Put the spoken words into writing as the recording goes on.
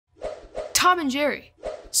Tom and Jerry,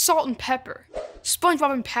 Salt and Pepper,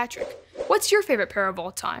 SpongeBob and Patrick. What's your favorite pair of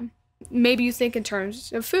all time? Maybe you think in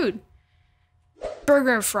terms of food.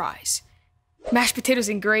 Burger and fries, mashed potatoes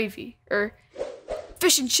and gravy, or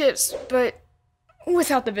fish and chips, but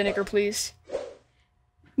without the vinegar, please.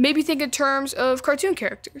 Maybe think in terms of cartoon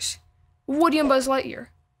characters. Woody and Buzz Lightyear,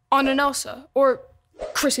 Anna and Elsa, or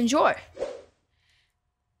Chris and Joy.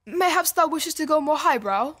 Mayhaps thou wishes to go more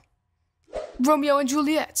highbrow. Romeo and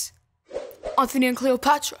Juliet, Anthony and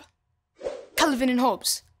Cleopatra, Calvin and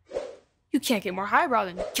Hobbes. You can't get more highbrow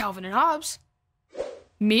than Calvin and Hobbes.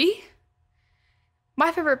 Me?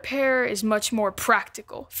 My favorite pair is much more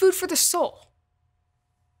practical. Food for the soul.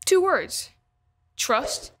 2 words.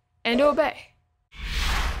 Trust and obey.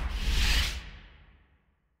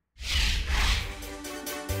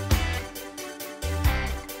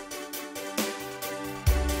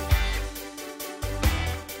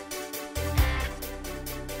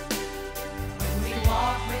 When we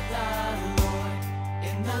walk with the Lord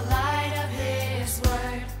in the light of His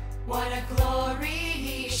word, what a glory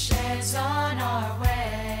He sheds on our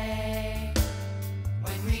way.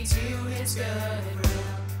 When we do His good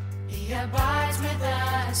will, He abides with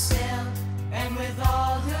us still, and with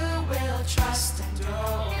all who will trust and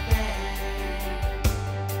obey.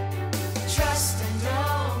 Trust and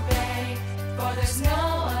obey, for there's no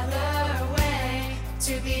other way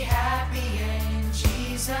to be happy in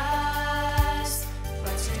Jesus,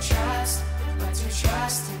 but to trust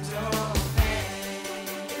and obey.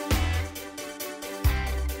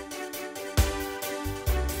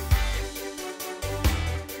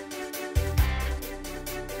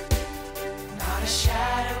 Not a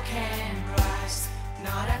shadow can rise,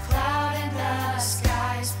 not a cloud in the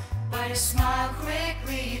skies, but His smile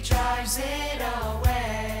quickly drives it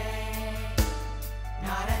away.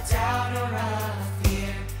 Not a doubt or a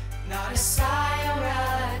fear, not a sigh or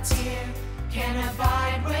a tear can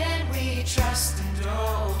abide when we trust and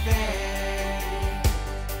obey.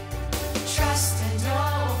 Trust and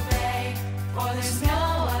obey, for there's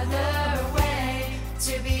no other way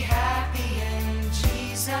to be happy in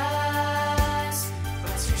Jesus,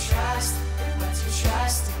 but to trust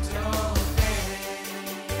and obey.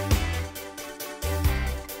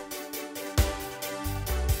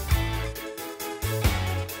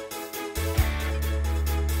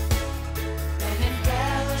 Then in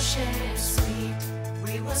fellowship sweet,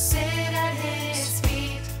 we will sit at His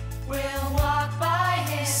feet, we'll walk by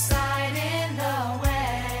His side in the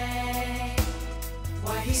way.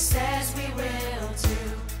 What He says we will do,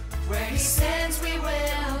 where He sends we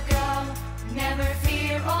will go. Never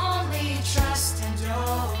fear, only trust and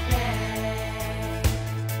obey.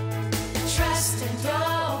 Trust and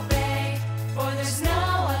obey, for there's no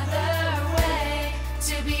other way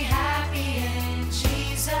to be happy in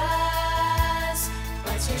Jesus,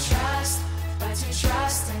 but to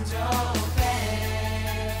trust and obey.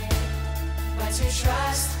 But to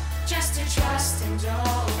trust, just to trust and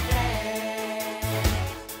obey.